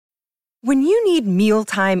When you need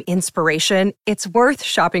mealtime inspiration, it's worth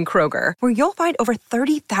shopping Kroger, where you'll find over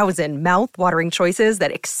 30,000 mouth-watering choices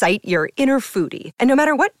that excite your inner foodie. And no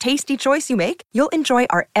matter what tasty choice you make, you'll enjoy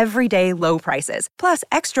our everyday low prices, plus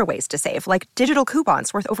extra ways to save, like digital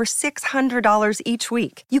coupons worth over $600 each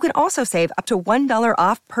week. You can also save up to $1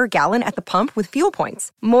 off per gallon at the pump with fuel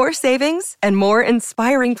points. More savings and more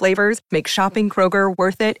inspiring flavors make shopping Kroger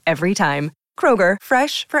worth it every time. Kroger,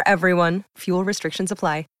 fresh for everyone. Fuel restrictions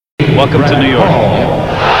apply. Welcome to New York.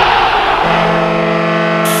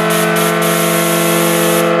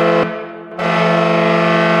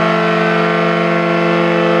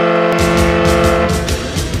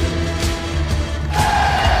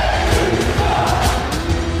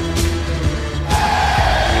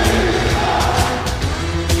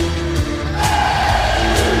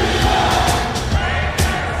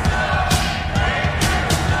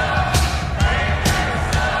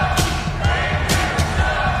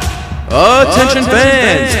 Attention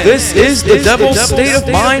fans, this is the Devil's State of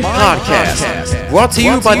Mind podcast, brought to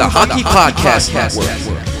you by the Hockey Podcast Network.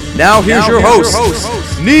 Now here's your host,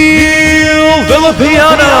 Neil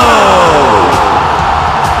Villapiano.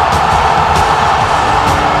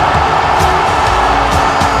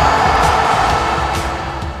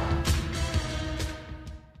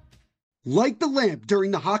 Light the lamp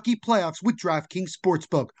during the hockey playoffs with DraftKings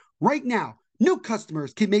Sportsbook. Right now, new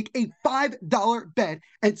customers can make a $5 bet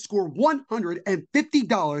and score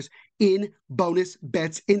 $150 in bonus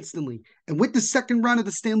bets instantly. And with the second round of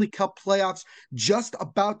the Stanley Cup playoffs just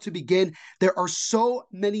about to begin, there are so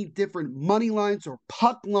many different money lines or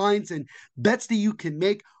puck lines and bets that you can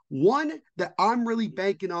make. One that I'm really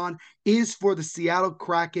banking on is for the Seattle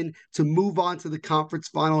Kraken to move on to the conference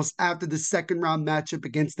finals after the second round matchup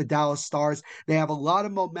against the Dallas Stars. They have a lot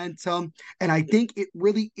of momentum, and I think it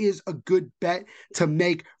really is a good bet to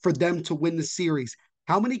make for them to win the series.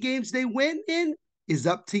 How many games they win in is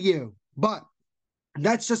up to you. But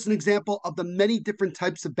that's just an example of the many different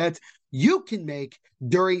types of bets you can make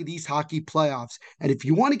during these hockey playoffs. And if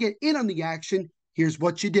you want to get in on the action, here's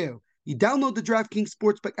what you do. You download the DraftKings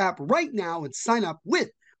Sportsbook app right now and sign up with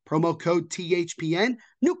promo code THPN.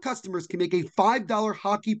 New customers can make a $5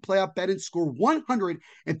 hockey playoff bet and score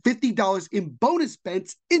 $150 in bonus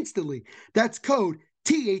bets instantly. That's code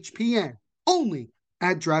THPN only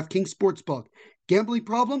at DraftKings Sportsbook. Gambling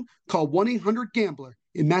problem? Call 1-800-GAMBLER.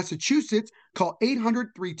 In Massachusetts, call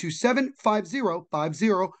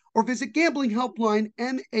 800-327-5050 or visit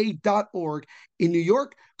gamblinghelplinema.org. In New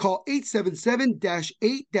York, call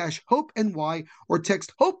 877-8-HOPE-NY or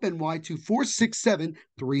text HOPE-NY to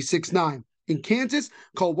 467-369. In Kansas,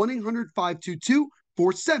 call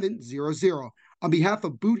 1-800-522-4700. On behalf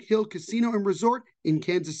of Boot Hill Casino and Resort in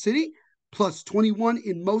Kansas City, plus 21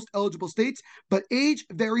 in most eligible states, but age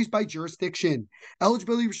varies by jurisdiction.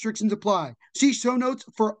 Eligibility restrictions apply. See show notes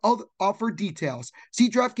for other offer details. See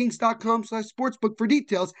DraftKings.com/sportsbook for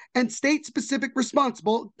details and state-specific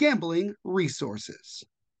responsible gambling resources.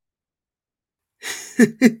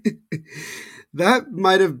 That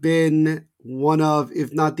might have been one of,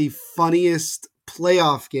 if not the funniest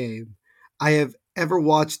playoff game I have ever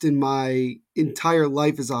watched in my entire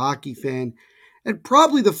life as a hockey fan. And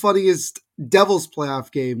probably the funniest Devils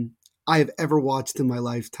playoff game I have ever watched in my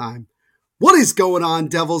lifetime. What is going on,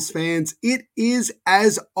 Devils fans? It is,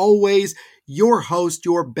 as always, your host,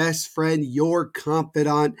 your best friend, your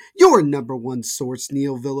confidant, your number one source,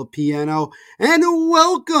 Neil Villapiano. And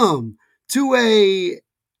welcome to a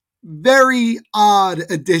very odd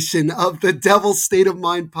edition of the Devil's State of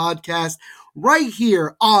Mind podcast right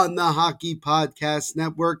here on the Hockey Podcast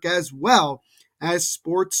Network, as well as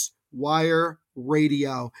Sports Wire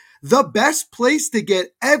Radio, the best place to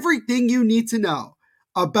get everything you need to know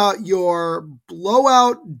about your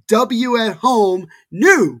blowout W at home,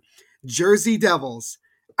 New Jersey Devils.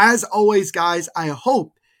 As always, guys, I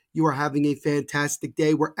hope you are having a fantastic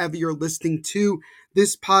day wherever you're listening to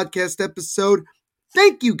this podcast episode.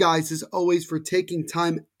 Thank you guys, as always, for taking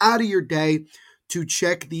time out of your day to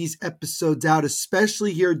check these episodes out,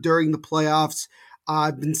 especially here during the playoffs.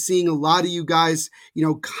 I've been seeing a lot of you guys,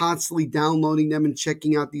 constantly downloading them and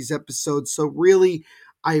checking out these episodes. So really,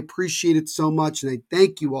 I appreciate it so much, and I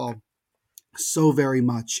thank you all so very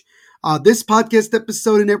much. This podcast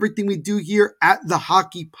episode and everything we do here at the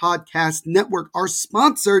Hockey Podcast Network are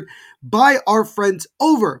sponsored by our friends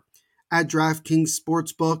over at DraftKings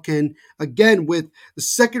Sportsbook. And again, with the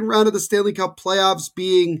second round of the Stanley Cup playoffs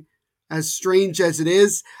being as strange as it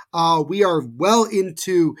is, we are well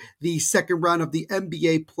into the second round of the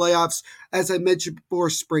NBA playoffs. As I mentioned before,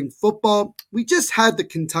 spring football. We just had the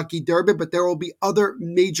Kentucky Derby, but there will be other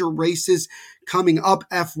major races coming up.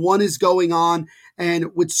 F1 is going on,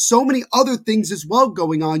 And with so many other things as well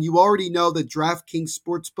going on, you already know that DraftKings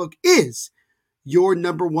Sportsbook is your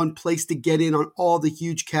number one place to get in on all the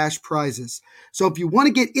huge cash prizes. So if you want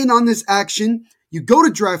to get in on this action, you go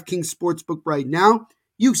to DraftKings Sportsbook right now,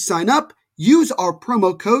 you sign up, use our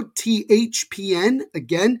promo code THPN.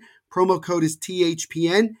 Again, promo code is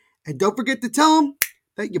THPN. And don't forget to tell them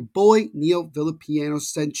that your boy Neil Villapiano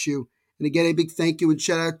sent you. And again, a big thank you and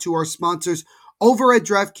shout out to our sponsors over at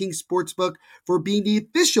DraftKings Sportsbook for being the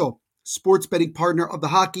official sports betting partner of the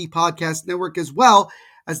Hockey Podcast Network, as well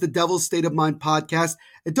as the Devil's State of Mind podcast.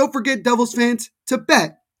 And don't forget, Devils fans, to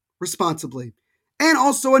bet responsibly. And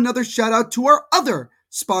also another shout out to our other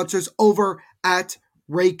sponsors over at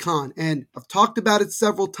Raycon. And I've talked about it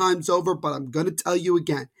several times over, but I'm going to tell you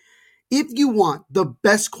again. If you want the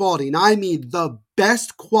best quality, and I mean the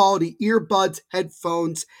best quality earbuds,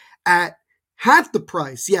 headphones at half the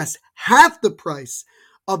price, yes, half the price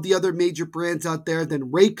of the other major brands out there,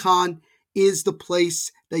 then Raycon is the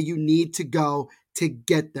place that you need to go to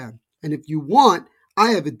get them. And if you want,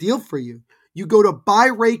 I have a deal for you. You go to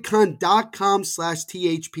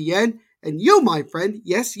buyraycon.com/THPN, and you, my friend,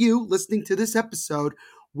 yes, you listening to this episode,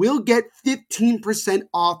 will get 15%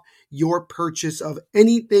 off your purchase of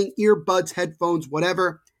anything, earbuds, headphones,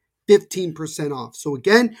 whatever, 15% off. So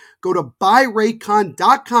again, go to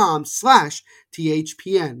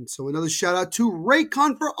buyraycon.com/THPN. So another shout out to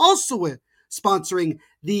Raycon for also sponsoring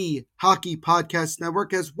the Hockey Podcast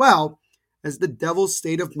Network, as well as the Devil's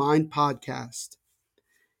State of Mind podcast.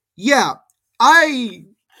 Yeah, I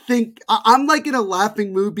think I'm like in a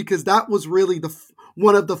laughing mood because that was really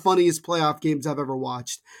one of the funniest playoff games I've ever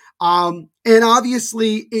watched. And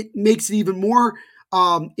obviously it makes it even more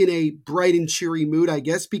in a bright and cheery mood, I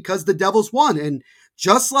guess, because the Devils won. And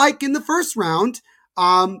just like in the first round,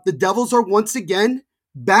 the Devils are once again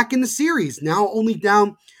back in the series, now only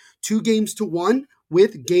down 2-1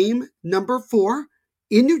 with game number 4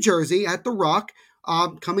 in New Jersey at The Rock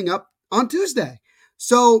coming up on Tuesday.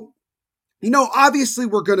 So, obviously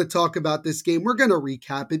we're going to talk about this game. We're going to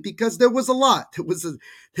recap it because there was a lot.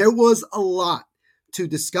 There was a lot to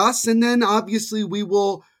discuss. And then obviously we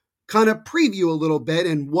will kind of preview a little bit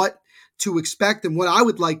and what to expect and what I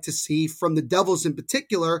would like to see from the Devils in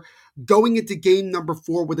particular going into game number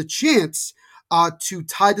 4 with a chance to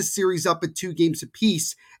tie the series up at 2 games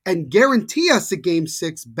apiece and guarantee us a game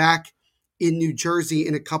 6 back in New Jersey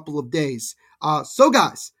in a couple of days. So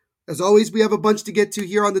guys, as always, we have a bunch to get to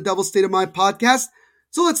here on the Devil's State of Mind podcast.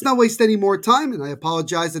 So let's not waste any more time. And I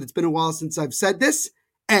apologize that it's been a while since I've said this,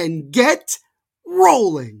 and get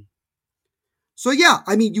rolling. So yeah,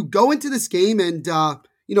 you go into this game and,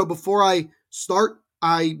 before I start,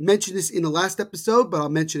 I mentioned this in the last episode, but I'll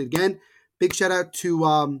mention it again. Big shout out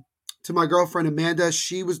to my girlfriend, Amanda.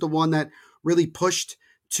 She was the one that really pushed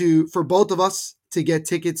for both of us to get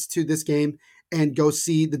tickets to this game and go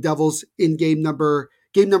see the Devils in game number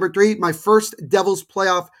 3, my first Devils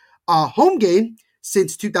playoff home game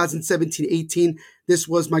since 2017-18. This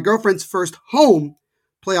was my girlfriend's first home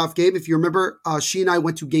playoff game. If you remember, she and I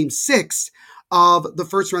went to game 6 of the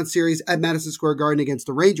first round series at Madison Square Garden against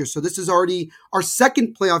the Rangers. So this is already our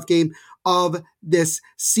second playoff game of this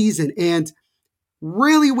season, and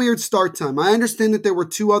really weird start time. I understand that there were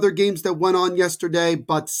 2 other games that went on yesterday,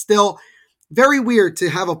 but still very weird to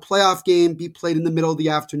have a playoff game be played in the middle of the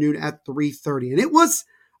afternoon at 3:30. And it was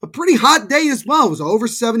a pretty hot day as well. It was over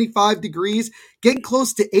 75 degrees, getting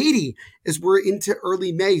close to 80 as we're into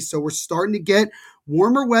early May. So we're starting to get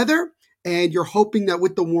warmer weather, and you're hoping that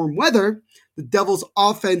with the warm weather, the Devils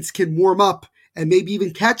offense can warm up and maybe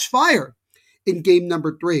even catch fire in game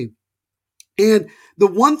number 3. And the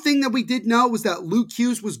one thing that we did know was that Luke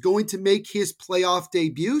Hughes was going to make his playoff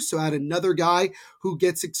debut. So add another guy who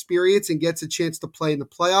gets experience and gets a chance to play in the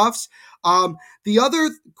playoffs. The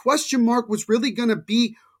other question mark was really going to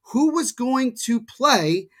be who was going to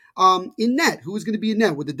play in net. Who was going to be in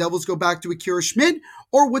net? Would the Devils go back to Akira Schmid,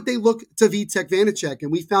 or would they look to Vitek Vanacek?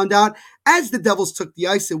 And we found out as the Devils took the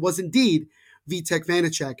ice, it was indeed Vitek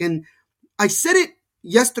Vanacek. And I said it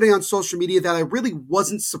yesterday on social media that I really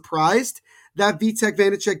wasn't surprised that Vitek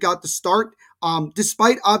Vanacek got the start,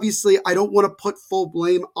 despite obviously I don't want to put full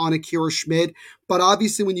blame on Akira Schmid, but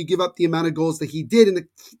obviously when you give up the amount of goals that he did in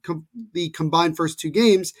the combined first 2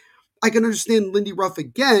 games, I can understand Lindy Ruff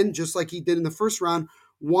again, just like he did in the first round,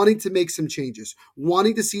 wanting to make some changes,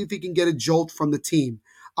 wanting to see if he can get a jolt from the team.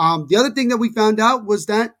 The other thing that we found out was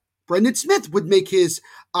that Brendan Smith would make his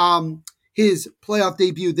playoff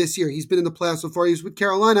debut this year. He's been in the playoffs before. He was with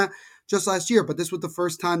Carolina just last year, but this was the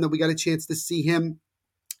first time that we got a chance to see him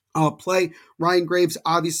play. Ryan Graves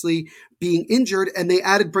obviously being injured, and they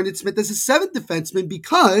added Brendan Smith as a 7th defenseman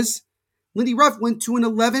because Lindy Ruff went to an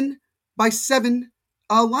 11-by-7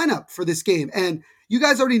 lineup for this game. And you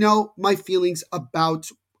guys already know my feelings about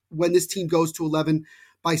when this team goes to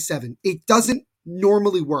 11-by-7. It doesn't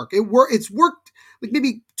normally work. It's worked like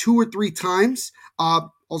maybe 2 or 3 times,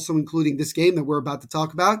 also including this game that we're about to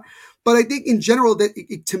talk about. But I think in general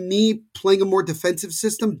that to me, playing a more defensive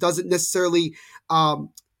system doesn't necessarily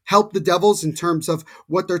help the Devils in terms of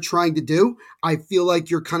what they're trying to do. I feel like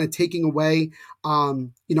you're kind of taking away,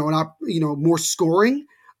 more scoring,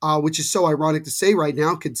 which is so ironic to say right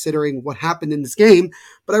now, considering what happened in this game.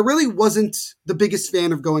 But I really wasn't the biggest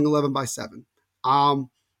fan of going 11-by-7.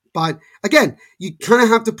 But again, you kind of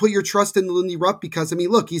have to put your trust in Lindy Ruff because, I mean,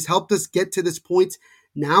 look, he's helped us get to this point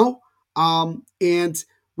now. And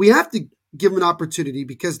we have to give him an opportunity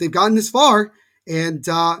because they've gotten this far. And,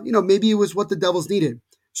 maybe it was what the Devils needed.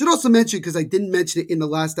 Should also mention, because I didn't mention it in the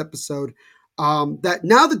last episode, that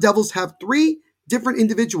now the Devils have 3 different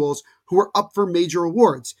individuals who are up for major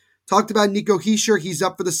awards. Talked about Nico Hischier. He's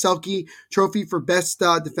up for the Selke Trophy for Best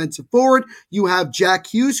Defensive Forward. You have Jack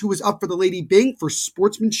Hughes, who was up for the Lady Byng for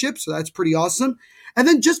sportsmanship, so that's pretty awesome. And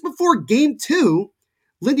then just before Game 2,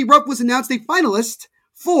 Lindy Ruff was announced a finalist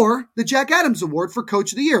for the Jack Adams Award for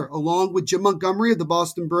Coach of the Year, along with Jim Montgomery of the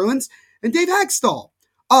Boston Bruins and Dave Hagstall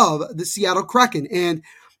of the Seattle Kraken. And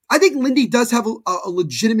I think Lindy does have a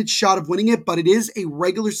legitimate shot of winning it, but it is a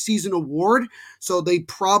regular season award, so they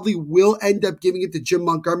probably will end up giving it to Jim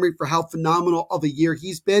Montgomery for how phenomenal of a year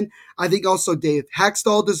he's been. I think also Dave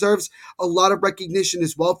Hagstall deserves a lot of recognition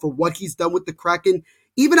as well for what he's done with the Kraken.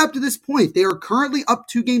 Even up to this point, they are currently up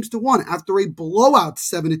 2-1 after a blowout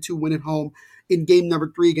 7-2 win at home in game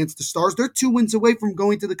number 3 against the Stars. They're 2 wins away from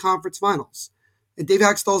going to the conference finals. And Dave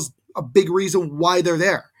Hagstall's a big reason why they're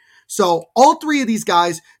there. So all 3 of these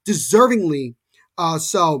guys deservingly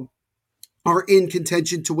are in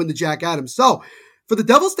contention to win the Jack Adams. So for the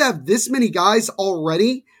Devils to have this many guys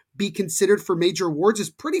already be considered for major awards is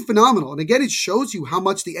pretty phenomenal. And again, it shows you how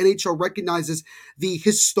much the NHL recognizes the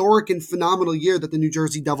historic and phenomenal year that the New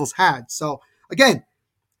Jersey Devils had. So again,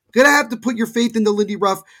 gonna have to put your faith in the Lindy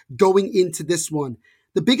Ruff going into this one.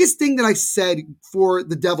 The biggest thing that I said for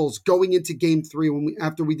the Devils going into Game 3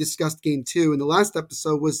 after we discussed Game 2 in the last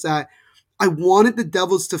episode was that I wanted the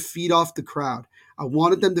Devils to feed off the crowd. I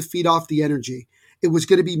wanted them to feed off the energy. It was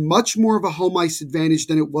going to be much more of a home ice advantage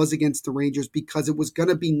than it was against the Rangers because it was going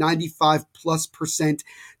to be 95+%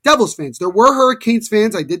 Devils fans. There were Hurricanes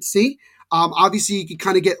fans I did see. Obviously, you could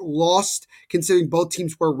kind of get lost considering both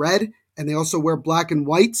teams wear red and they also wear black and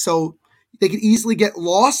white. So they could easily get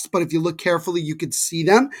lost, but if you look carefully, you could see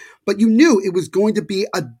them. But you knew it was going to be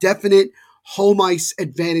a definite home ice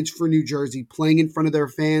advantage for New Jersey, playing in front of their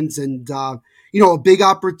fans and, a big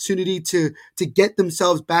opportunity to get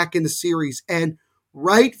themselves back in the series. And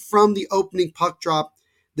right from the opening puck drop,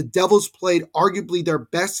 the Devils played arguably their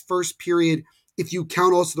best first period, if you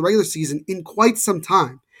count also the regular season, in quite some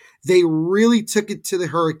time. They really took it to the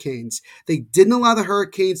Hurricanes. They didn't allow the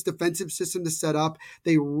Hurricanes' defensive system to set up.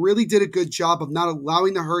 They really did a good job of not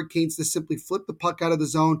allowing the Hurricanes to simply flip the puck out of the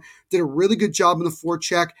zone. Did a really good job in the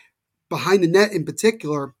forecheck, behind the net in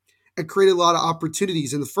particular, and created a lot of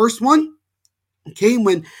opportunities. And the first one came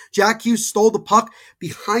when Jack Hughes stole the puck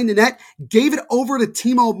behind the net, gave it over to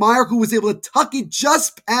Timo Meier, who was able to tuck it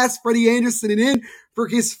just past Freddie Anderson and in for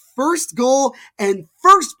his first goal and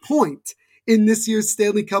first point in this year's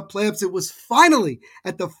Stanley Cup playoffs. It was finally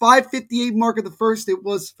at the 5:58 mark of the first. It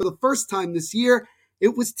was for the first time this year.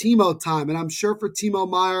 It was Timo time. And I'm sure for Timo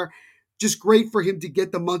Meier, just great for him to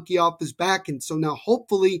get the monkey off his back. And so now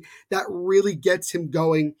hopefully that really gets him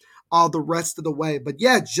going the rest of the way. But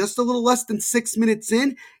yeah, just a little less than 6 minutes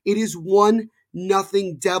in, it is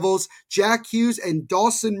 1-0 Devils. Jack Hughes and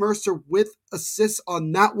Dawson Mercer with assists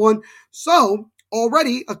on that one. So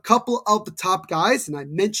already a couple of the top guys, and I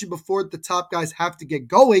mentioned before that the top guys have to get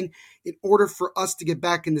going in order for us to get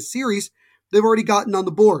back in the series. They've already gotten on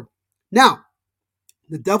the board. Now,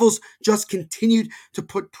 the Devils just continued to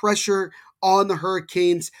put pressure on the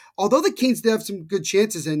Hurricanes. Although the Canes did have some good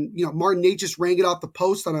chances, and Martin Nate just rang it off the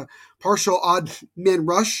post on a partial odd man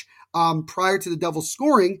rush prior to the Devils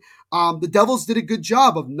scoring. The Devils did a good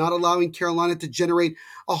job of not allowing Carolina to generate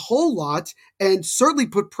a whole lot and certainly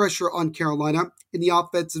put pressure on Carolina in the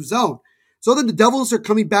offensive zone. So then the Devils are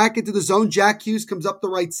coming back into the zone. Jack Hughes comes up the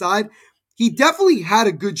right side. He definitely had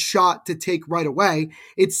a good shot to take right away.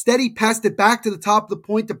 Instead, he passed it back to the top of the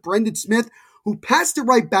point to Brendan Smith, who passed it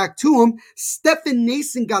right back to him. Stefan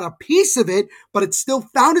Nason got a piece of it, but it still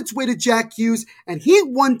found its way to Jack Hughes, and he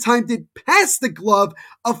one time did pass the glove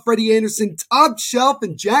of Freddie Anderson top shelf,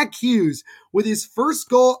 and Jack Hughes, with his first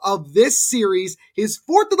goal of this series, his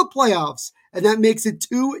 4th of the playoffs, And that makes it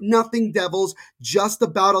 2-0 Devils just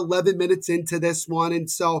about 11 minutes into this one. And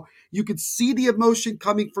so you could see the emotion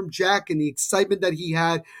coming from Jack and the excitement that he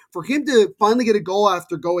had for him to finally get a goal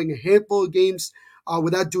after going a handful of games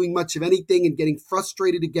without doing much of anything and getting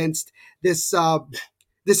frustrated against this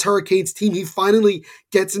Hurricanes team. He finally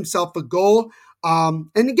gets himself a goal. And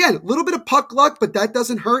again, a little bit of puck luck, but that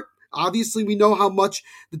doesn't hurt. Obviously, we know how much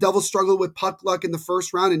the Devils struggled with puck luck in the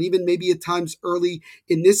first round and even maybe at times early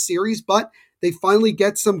in this series, but they finally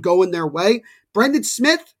get some going their way. Brendan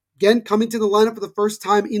Smith, again, coming to the lineup for the first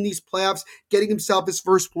time in these playoffs, getting himself his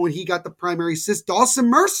first point. He got the primary assist. Dawson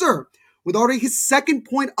Mercer, with already his second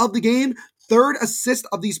point of the game, third assist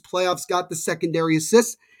of these playoffs, got the secondary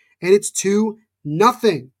assist, and it's 2-0.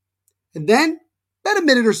 And then, about a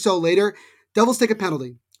minute or so later, Devils take a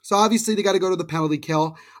penalty. So obviously they got to go to the penalty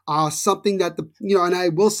kill. Something that and I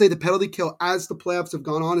will say the penalty kill as the playoffs have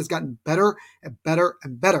gone on has gotten better and better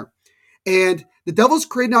and better. And the Devils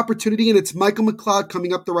create an opportunity, and it's Michael McLeod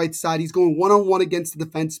coming up the right side. He's going one-on-one against the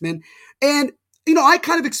defenseman. And, I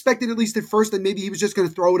kind of expected, at least at first, that maybe he was just going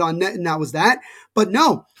to throw it on net, and that was that. But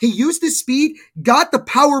no, he used his speed, got the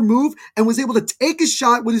power move, and was able to take a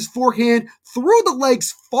shot with his forehand through the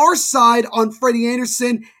legs far side on Freddie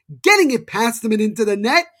Anderson, getting it past him and into the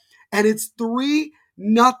net. And it's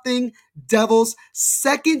 3-0 Devils.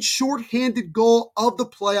 Second shorthanded goal of the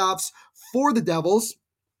playoffs for the Devils.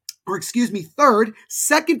 Third.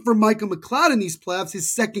 Second for Michael McLeod in these playoffs,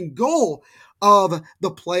 his second goal of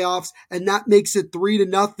the playoffs, and that makes it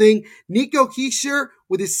 3-0. Nico Hischier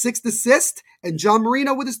with his sixth assist, and John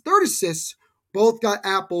Marino with his third assist. Both got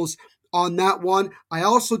apples on that one. I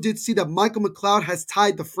also did see that Michael McLeod has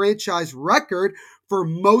tied the franchise record for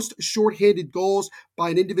most shorthanded goals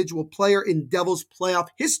by an individual player in Devils playoff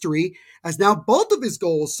history, as now both of his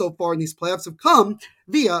goals so far in these playoffs have come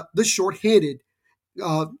via the shorthanded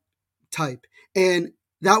type. And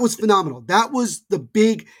that was phenomenal. That was the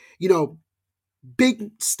big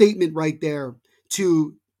statement right there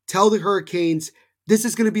to tell the Hurricanes, this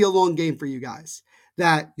is going to be a long game for you guys.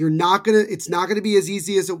 That it's not going to be as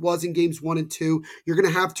easy as it was in games 1 and 2. You're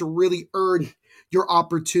going to have to really earn your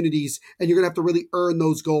opportunities, and you're going to have to really earn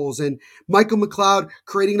those goals. And Michael McLeod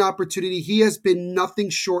creating an opportunity. He has been nothing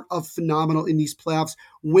short of phenomenal in these playoffs,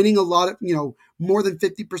 winning a lot of, more than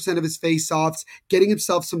 50% of his faceoffs, getting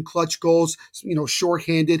himself some clutch goals,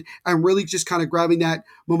 shorthanded, and really just kind of grabbing that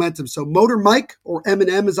momentum. So Motor Mike, or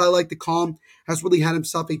Eminem as I like to call him, has really had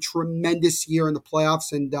himself a tremendous year in the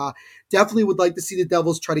playoffs, and definitely would like to see the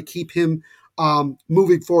Devils try to keep him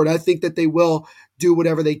moving forward. I think that they will do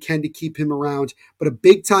whatever they can to keep him around. But a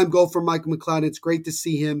big-time goal for Michael McLeod. It's great to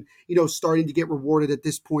see him, starting to get rewarded at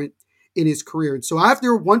this point in his career. And so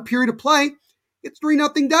after one period of play, it's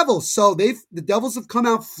 3-0 Devils. So the Devils have come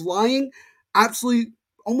out flying. Absolutely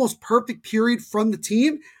almost perfect period from the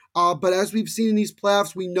team. But as we've seen in these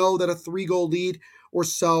playoffs, we know that a 3-goal lead or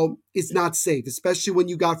so is not safe, especially when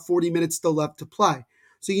you got 40 minutes still left to play.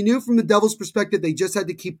 So you knew from the Devils' perspective, they just had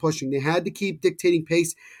to keep pushing. They had to keep dictating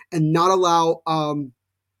pace and not allow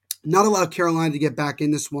Carolina to get back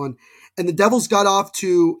in this one. And the Devils got off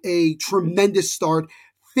to a tremendous start.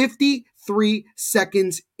 53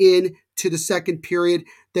 seconds into the second period.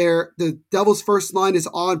 The Devils' first line is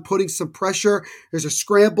on, putting some pressure. There's a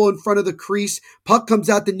scramble in front of the crease. Puck comes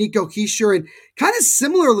out to Nico Hischier, and kind of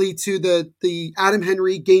similarly to the Adam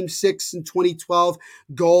Henry Game 6 in 2012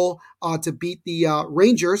 goal to beat the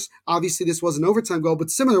Rangers. Obviously, this was an overtime goal, but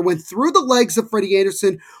similar. Went through the legs of Freddie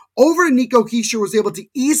Anderson, over to Nico Hischier, was able to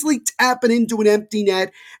easily tap it into an empty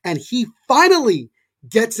net, and he finally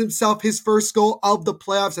gets himself his first goal of the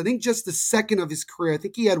playoffs. I think just the second of his career. I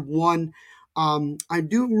think he had one. I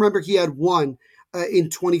do remember he had one in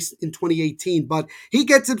 2018, but he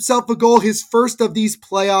gets himself a goal, his first of these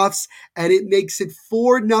playoffs, and it makes it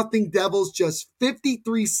 4-0 Devils just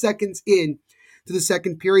 53 seconds in to the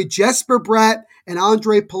second period. Jesper Bratt and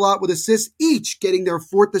Andre Palat with assists, each getting their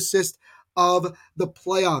fourth assist of the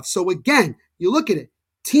playoffs. So again, you look at it,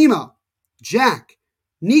 Timo, Jack,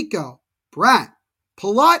 Nico, Bratt,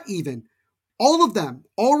 Palat even, all of them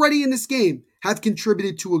already in this game have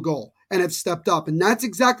contributed to a goal and have stepped up. And that's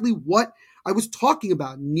exactly what I was talking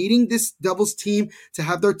about, needing this Devils team to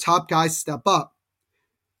have their top guys step up.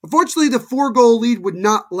 Unfortunately, the 4-goal lead would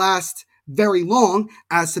not last very long,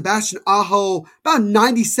 as Sebastian Aho, about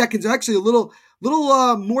 90 seconds, actually a little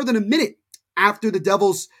more than a minute after the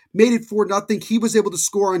Devils made it 4-0, he was able to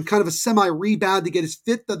score on kind of a semi-rebound to get his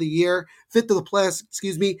fifth of the playoffs,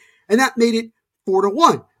 and that made it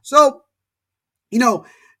 4-1. So,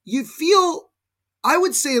 you feel, I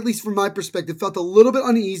would say, at least from my perspective, felt a little bit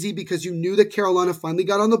uneasy because you knew that Carolina finally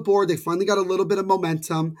got on the board. They finally got a little bit of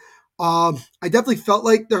momentum. I definitely felt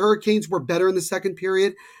like the Hurricanes were better in the second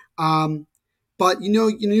period. But you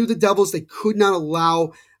knew the Devils, they could not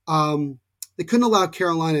allow they couldn't allow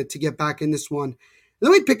Carolina to get back in this one. And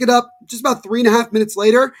then we pick it up just about 3.5 minutes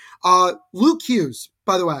later. Luke Hughes,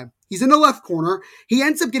 by the way, he's in the left corner. He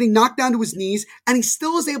ends up getting knocked down to his knees, and he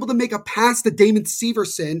still is able to make a pass to Damon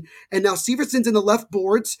Severson. And now Severson's in the left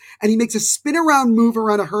boards, and he makes a spin around move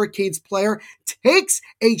around a Hurricanes player, takes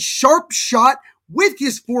a sharp shot with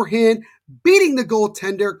his forehand, beating the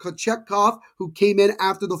goaltender, Kochetkov, who came in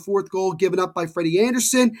after the fourth goal given up by Freddie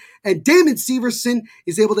Anderson. And Damon Severson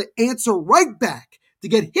is able to answer right back to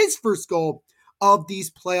get his first goal of these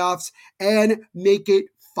playoffs and make it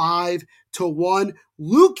 5-1.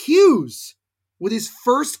 Luke Hughes, with his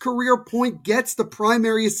first career point, gets the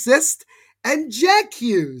primary assist, and Jack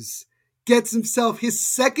Hughes gets himself his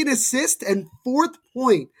second assist and fourth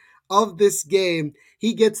point of this game.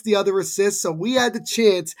 He gets the other assist, so we had the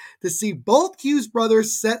chance to see both Hughes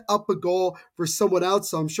brothers set up a goal for someone else.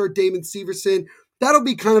 So I'm sure Damon Severson, that'll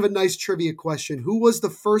be kind of a nice trivia question. Who was the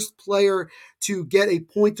first player to get a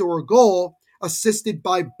point or a goal assisted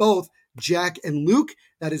by both Jack and Luke?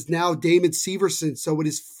 That is now Damon Severson. So it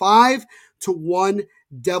is 5-1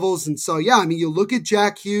 Devils. And so, yeah, I mean, you look at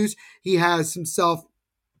Jack Hughes, he has himself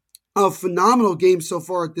a phenomenal game so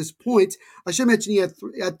far at this point. I should mention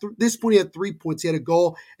at this point he had 3 points. He had a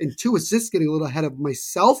goal and 2 assists, getting a little ahead of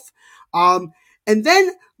myself. And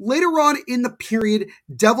then later on in the period,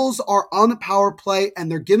 Devils are on the power play, and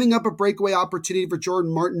they're giving up a breakaway opportunity for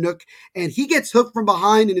Jordan Martinook, and he gets hooked from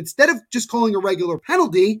behind, and instead of just calling a regular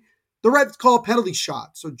penalty, the refs call a penalty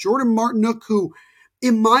shot. So Jordan Martinook, who,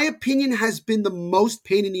 in my opinion, has been the most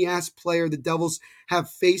pain-in-the-ass player the Devils have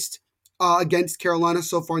faced against Carolina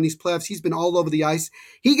so far in these playoffs. He's been all over the ice.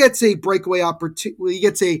 He gets a breakaway opportunity. He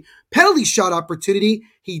gets a penalty shot opportunity.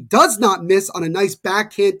 He does not miss on a nice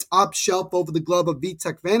backhand top shelf over the glove of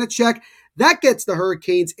Vitek Vanacek. That gets the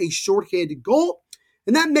Hurricanes a shorthanded goal,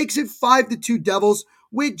 and that makes it 5-2 Devils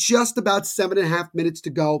with just about 7.5 minutes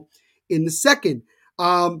to go in the second.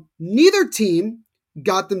 Neither team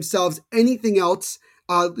got themselves anything else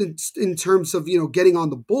in terms of getting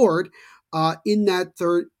on the board in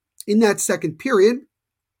that second period.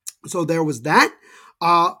 So there was that.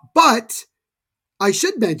 But I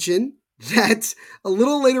should mention that a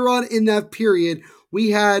little later on in that period,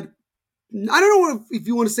 we had, I don't know if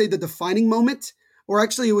you want to say the defining moment, or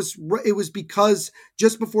actually it was because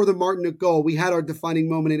just before the Martinook goal, we had our defining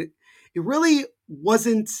moment, and it really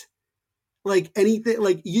wasn't like anything,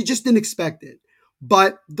 like you just didn't expect it.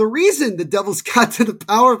 But the reason the Devils got to the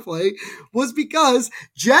power play was because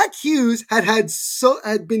Jack Hughes had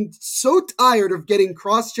been so tired of getting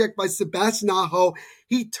cross-checked by Sebastian Aho.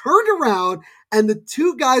 He turned around, and the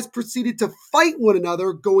two guys proceeded to fight one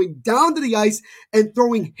another, going down to the ice and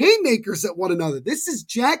throwing haymakers at one another. This is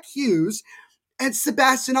Jack Hughes and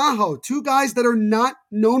Sebastian Aho, two guys that are not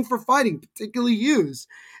known for fighting, particularly Hughes.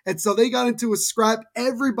 And so they got into a scrap.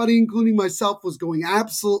 Everybody, including myself, was going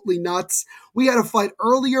absolutely nuts. We had a fight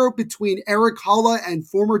earlier between Eric Holla and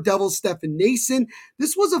former Devils Stefan Nason.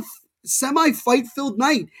 This was a semi-fight-filled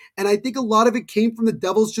night, and I think a lot of it came from the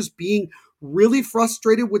Devils just being really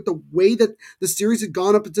frustrated with the way that the series had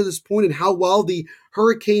gone up until this point and how well the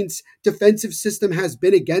Hurricanes' defensive system has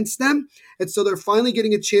been against them. And so they're finally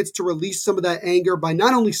getting a chance to release some of that anger by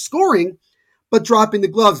not only scoring, but dropping the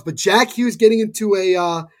gloves. But Jack Hughes getting into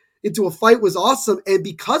a fight was awesome. And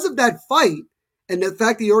because of that fight and the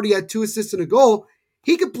fact that he already had 2 assists and a goal,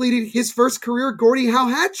 he completed his first career Gordie Howe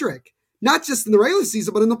hat trick, not just in the regular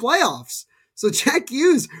season, but in the playoffs. So Jack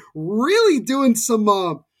Hughes really doing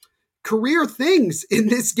some career things in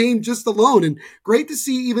this game just alone. And great to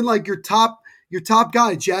see even like your top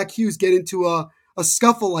guy, Jack Hughes, get into a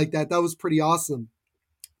scuffle like that. That was pretty awesome.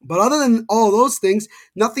 But other than all those things,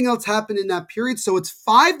 nothing else happened in that period. So it's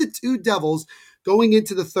 5-2 Devils going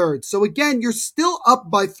into the third. So again, you're still up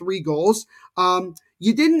by 3 goals. You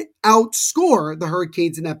didn't outscore the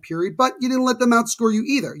Hurricanes in that period, but you didn't let them outscore you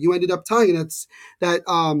either. You ended up tying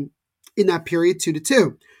that in that period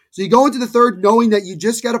 2-2. So you go into the third knowing that you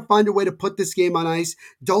just got to find a way to put this game on ice.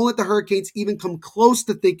 Don't let the Hurricanes even come close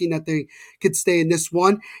to thinking that they could stay in this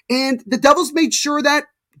one. And the Devils made sure that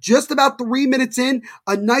just about 3 minutes in,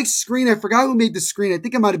 a nice screen. I forgot who made the screen. I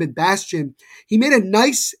think it might have been Bastian. He made a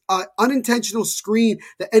nice unintentional screen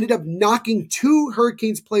that ended up knocking 2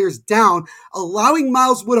 Hurricanes players down, allowing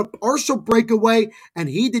Miles Wood a partial breakaway, and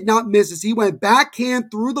he did not miss as he went backhand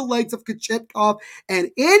through the legs of Kochetkov and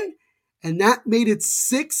in, and that made it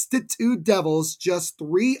 6-2 Devils, just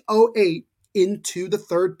 3:08 into the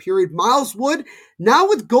third period. Miles Wood now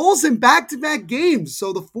with goals in back-to-back games.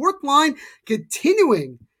 So the fourth line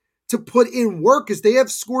continuing to put in work as they have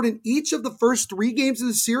scored in each of the first 3 games of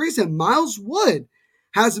the series, and Miles Wood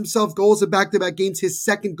has himself goals in back-to-back games, his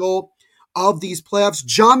second goal of these playoffs.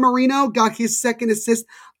 John Marino got his second assist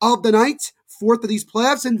of the night, 4th of these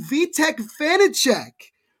playoffs, and Vitek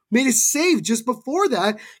Vanacek made a save just before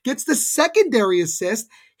that, gets the secondary assist,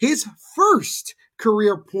 his first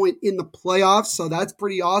career point in the playoffs, so that's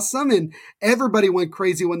pretty awesome, and everybody went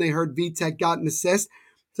crazy when they heard Vitek got an assist,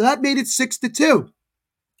 so that made it 6-2.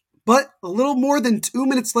 But a little more than 2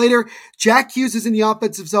 minutes later, Jack Hughes is in the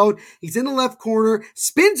offensive zone. He's in the left corner,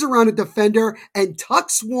 spins around a defender, and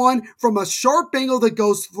tucks one from a sharp angle that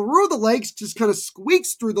goes through the legs, just kind of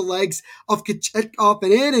squeaks through the legs of Kochetkov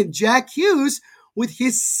and in. And Jack Hughes, with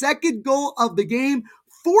his second goal of the game,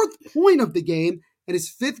 4th point of the game, and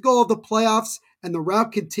his 5th goal of the playoffs. And the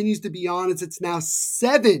route continues to be on as it's now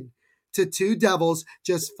 7-2 Devils,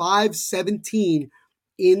 just 5:17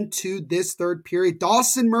 into this third period.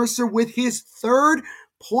 Dawson Mercer with his 3rd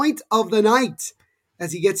point of the night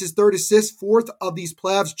as he gets his 3rd assist, 4th of these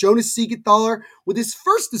playoffs. Jonas Siegenthaler with his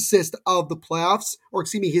 1st assist of the playoffs,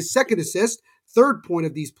 his 2nd assist, 3rd point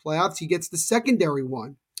of these playoffs. He gets the secondary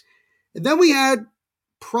one. And then we had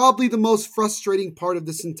probably the most frustrating part of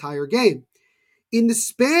this entire game. In the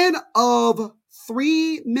span of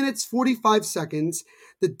 3 minutes, 45 seconds,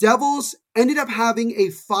 the Devils ended up having a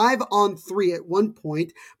 5-on-3 at one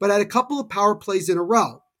point, but had a couple of power plays in a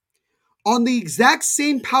row. On the exact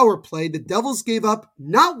same power play, the Devils gave up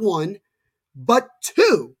not 1, but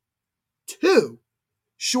 2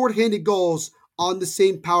 shorthanded goals on the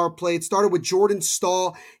same power play. It started with Jordan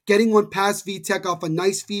Stahl getting one past Vitek off a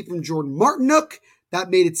nice feed from Jordan Martinook.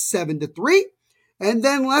 That made it 7-3. And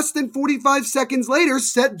then less than 45 seconds later,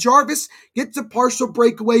 Seth Jarvis gets a partial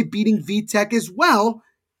breakaway, beating Vitek as well.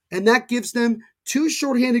 And that gives them 2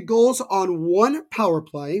 shorthanded goals on 1 power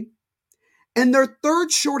play and their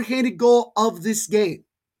 3rd shorthanded goal of this game.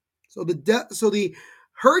 So the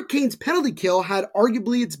Hurricanes penalty kill had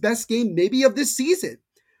arguably its best game maybe of this season.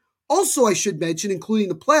 Also, I should mention, including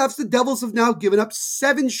the playoffs, the Devils have now given up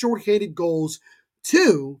 7 shorthanded goals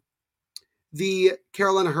to the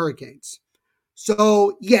Carolina Hurricanes.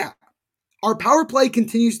 So, yeah, our power play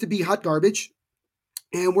continues to be hot garbage,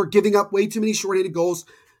 and we're giving up way too many shorthanded goals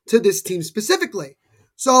to this team specifically.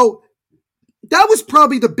 So, that was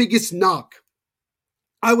probably the biggest knock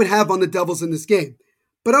I would have on the Devils in this game.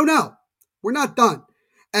 But oh no, we're not done.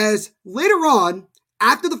 As later on,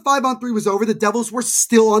 after the 5-on-3 was over, the Devils were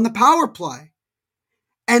still on the power play.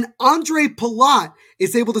 And Andre Palat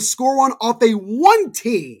is able to score one off a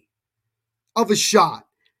 1-tee of a shot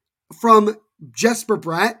from Jesper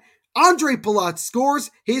Bratt. Andre Palat scores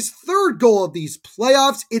his 3rd goal of these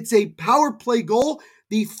playoffs. It's a power play goal,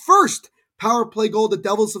 the first power play goal the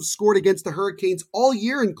Devils have scored against the Hurricanes all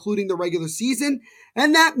year, including the regular season,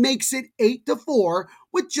 and that makes it 8-4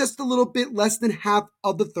 with just a little bit less than half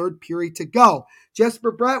of the third period to go.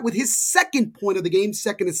 Jesper Bratt with his 2nd point of the game,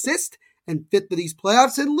 2nd assist, and 5th of these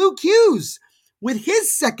playoffs, and Luke Hughes with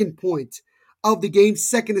his 2nd point of the game,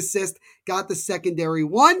 2nd assist, got the secondary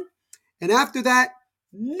one. And after that,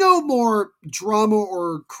 no more drama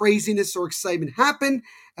or craziness or excitement happened.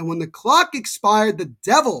 And when the clock expired, the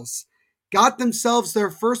Devils got themselves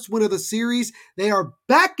their first win of the series. They are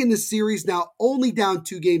back in the series now, only down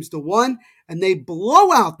 2-1, and they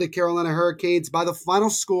blow out the Carolina Hurricanes by the final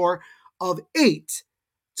score of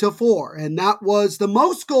 8-4. And that was the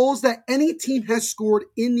most goals that any team has scored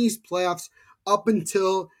in these playoffs up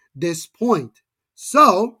until this point.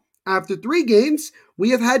 So, after 3 games,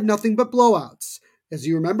 we have had nothing but blowouts. As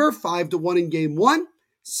you remember, 5-1 in game 1,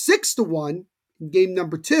 6-1 in game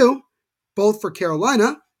number 2, both for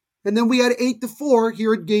Carolina. And then we had 8-4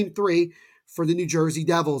 here in game 3 for the New Jersey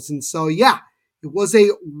Devils. And so, yeah, it was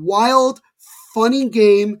a wild, funny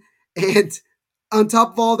game. And on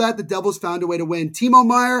top of all that, the Devils found a way to win. Timo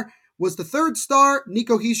Meier was the 3rd star,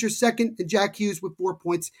 Nico Hischier 2nd, and Jack Hughes with 4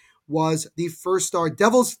 points was the 1st star.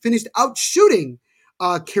 Devils finished out shooting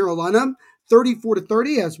Carolina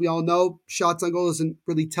 34-30. As we all know, shots on goal doesn't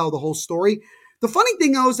really tell the whole story. The funny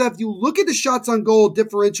thing, though, is that if you look at the shots on goal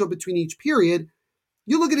differential between each period,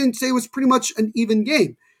 you look at it and say it was pretty much an even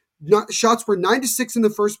game. Shots were 9-6 in the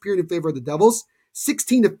first period in favor of the Devils,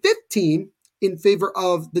 16-15 in favor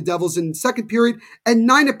of the Devils in the second period, and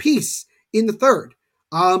 9 apiece in the third.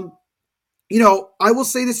 I will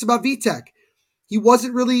say this about Vitek. He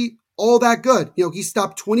wasn't really all that good. He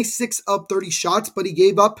stopped 26 of 30 shots, but he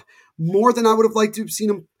gave up more than I would have liked to have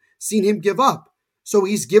seen him give up. So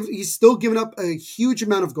he's still given up a huge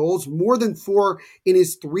amount of goals, more than 4 in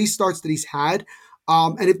his 3 starts that he's had.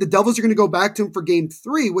 And if the Devils are going to go back to him for game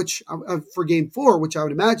 4, which I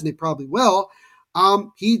would imagine they probably will,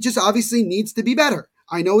 He just obviously needs to be better.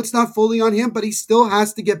 I know it's not fully on him, but he still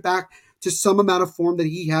has to get back to some amount of form that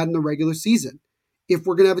he had in the regular season if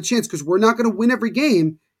we're going to have a chance, because we're not going to win every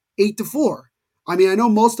game 8-4. I mean, I know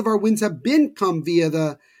most of our wins have been come via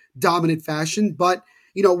the dominant fashion, but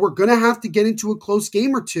we're going to have to get into a close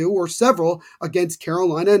game or two or several against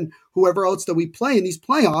Carolina and whoever else that we play in these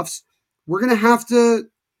playoffs. We're going to have to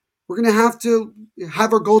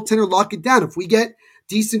have our goaltender lock it down. If we get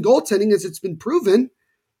decent goaltending, as it's been proven,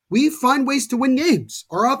 we find ways to win games.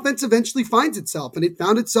 Our offense eventually finds itself, and it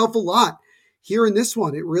found itself a lot here in this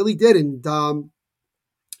one. It really did, and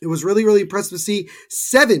it was really, really impressive to see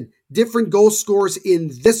 7 different goal scorers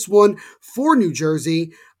in this one for New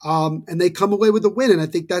Jersey, and they come away with a win, and I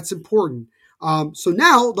think that's important. So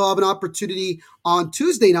now they'll have an opportunity on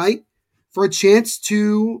Tuesday night for a chance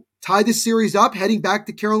to tie the series up heading back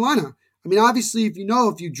to Carolina. I mean, obviously, if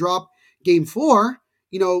you drop game 4,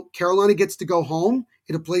 Carolina gets to go home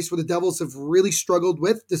in a place where the Devils have really struggled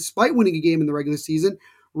with, despite winning a game in the regular season,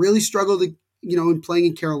 really struggled, in playing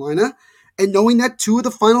in Carolina, and knowing that 2 of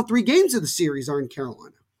the final 3 games of the series are in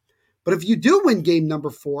Carolina. But if you do win game number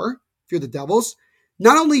 4, if you're the Devils,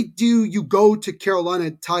 not only do you go to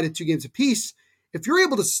Carolina tied at 2 games apiece, if you're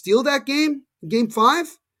able to steal that game, game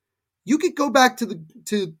 5, you could go back to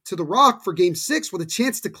the Rock for game 6 with a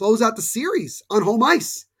chance to close out the series on home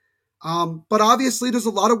ice. But obviously, there's a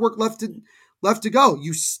lot of work left to go.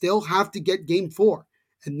 You still have to get game 4,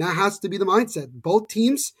 and that has to be the mindset. Both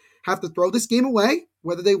teams have to throw this game away,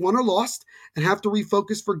 whether they won or lost, and have to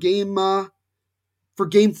refocus for game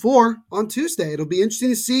 4 on Tuesday. It'll be interesting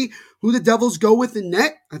to see who the Devils go with in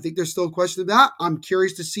net. I think there's still a question of that. I'm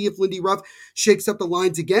curious to see if Lindy Ruff shakes up the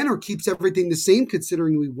lines again or keeps everything the same,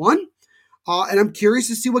 considering we won. And I'm curious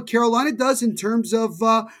to see what Carolina does in terms of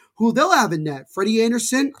who they'll have in net. Freddie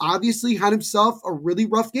Anderson obviously had himself a really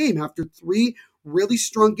rough game after 3 really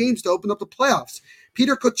strong games to open up the playoffs.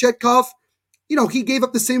 Peter Kochetkov, he gave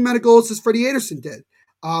up the same amount of goals as Freddie Anderson did.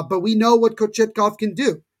 But we know what Kochetkov can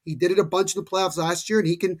do. He did it a bunch in the playoffs last year, and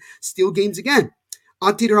he can steal games again.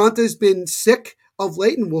 Antti Raanta has been sick of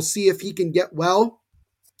late, and we'll see if he can get well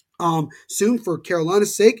soon for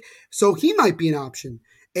Carolina's sake. So he might be an option.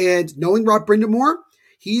 And knowing Rob Brindamore,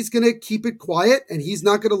 he's going to keep it quiet, and he's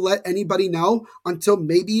not going to let anybody know until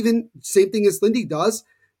maybe even same thing as Lindy does.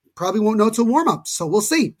 Probably won't know till warm-up. So we'll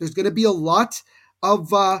see. There's going to be a lot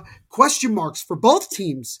of question marks for both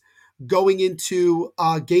teams going into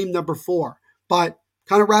game number 4. But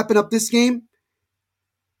kind of wrapping up this game,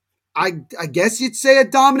 I guess you'd say a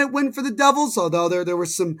dominant win for the Devils, although there were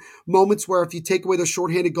some moments where if you take away the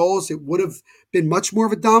shorthanded goals, it would have been much more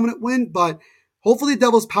of a dominant win. But hopefully the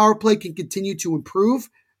Devils' power play can continue to improve,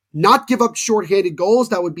 not give up shorthanded goals.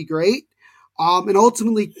 That would be great. And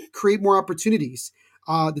ultimately create more opportunities.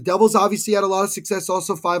 The Devils obviously had a lot of success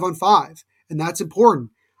also 5-on-5, and that's important.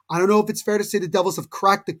 I don't know if it's fair to say the Devils have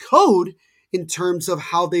cracked the code in terms of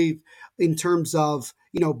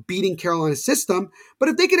beating Carolina's system. But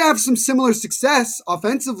if they could have some similar success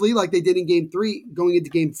offensively like they did in game 3 going into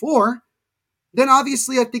game 4, then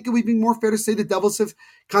obviously I think it would be more fair to say the Devils have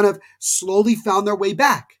kind of slowly found their way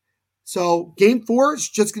back. So game 4 is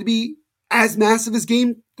just going to be as massive as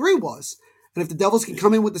game 3 was. And if the Devils can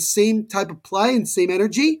come in with the same type of play and same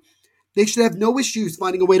energy, they should have no issues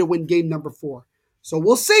finding a way to win game number 4. So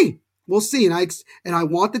we'll see. We'll see. And I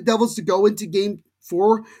want the Devils to go into game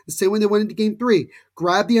 4 the same way they went into game 3.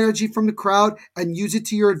 Grab the energy from the crowd and use it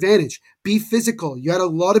to your advantage. Be physical. You had a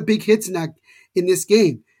lot of big hits in this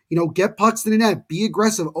game. Get pucks in the net. Be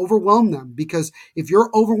aggressive. Overwhelm them. Because if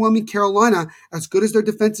you're overwhelming Carolina, as good as their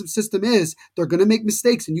defensive system is, they're going to make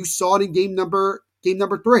mistakes. And you saw it in game number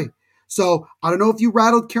 3. So I don't know if you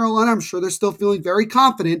rattled Carolina. I'm sure they're still feeling very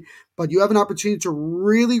confident, but you have an opportunity to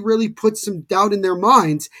really, really put some doubt in their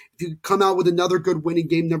minds if you come out with another good win in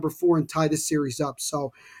game number 4 and tie this series up.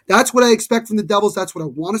 So that's what I expect from the Devils. That's what I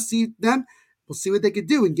want to see them. We'll see what they could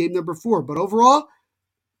do in game number 4. But overall,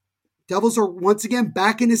 Devils are once again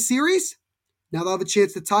back in the series. Now they'll have a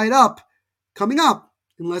chance to tie it up coming up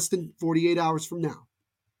in less than 48 hours from now.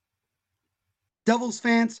 Devils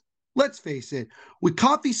fans, let's face it, with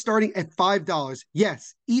coffee starting at $5,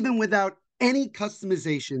 yes, even without any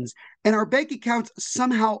customizations, and our bank accounts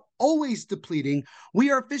somehow always depleting, we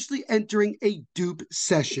are officially entering a dupe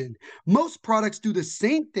session. Most products do the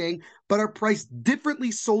same thing, but are priced differently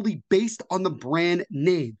solely based on the brand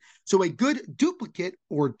name. So a good duplicate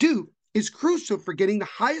or dupe is crucial for getting the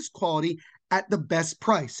highest quality at the best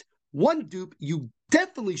price. One dupe you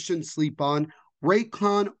definitely shouldn't sleep on: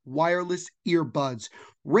 Raycon wireless earbuds.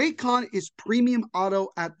 Raycon is premium audio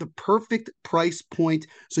at the perfect price point,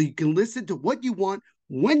 so you can listen to what you want,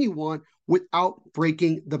 when you want, without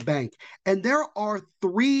breaking the bank. And there are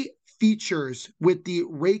 3 features with the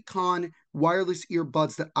Raycon wireless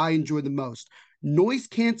earbuds that I enjoy the most. Noise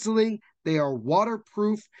canceling, they are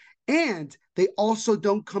waterproof, and they also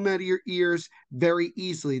don't come out of your ears very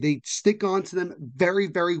easily. They stick onto them very,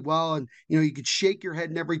 very well. And, you could shake your head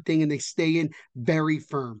and everything, and they stay in very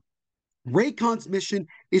firm. Raycon's mission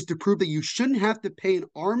is to prove that you shouldn't have to pay an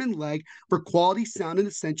arm and leg for quality sound and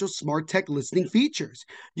essential smart tech listening features.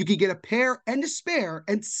 You can get a pair and a spare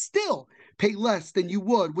and still pay less than you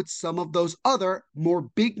would with some of those other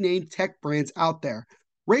more big name tech brands out there.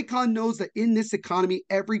 Raycon knows that in this economy,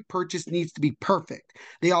 every purchase needs to be perfect.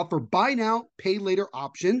 They offer buy now, pay later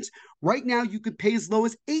options. Right now, you can pay as low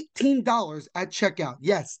as $18 at checkout.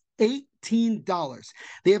 Yes, $18.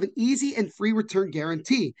 They have an easy and free return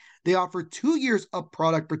guarantee. They offer 2 years of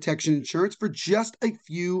product protection insurance for just a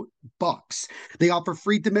few bucks. They offer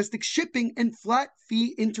free domestic shipping and flat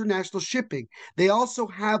fee international shipping. They also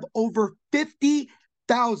have over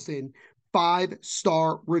 50,000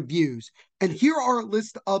 5-star reviews. And here are a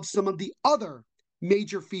list of some of the other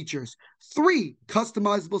major features. 3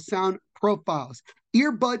 customizable sound profiles,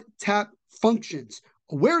 earbud tap functions,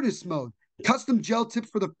 awareness mode, custom gel tips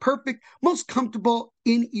for the perfect, most comfortable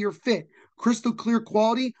in-ear fit, crystal clear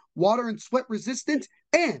quality, water and sweat resistant,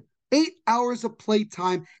 and 8 hours of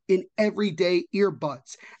playtime in everyday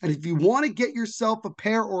earbuds. And if you want to get yourself a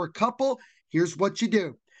pair or a couple, here's what you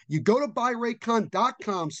do. You go to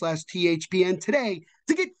buyraycon.com/THPN today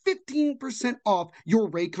to get 15% off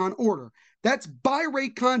your Raycon order. That's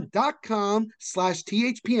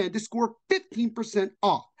buyraycon.com/THPN to score 15%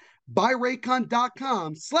 off.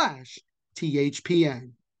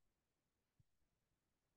 Buyraycon.com/THPN.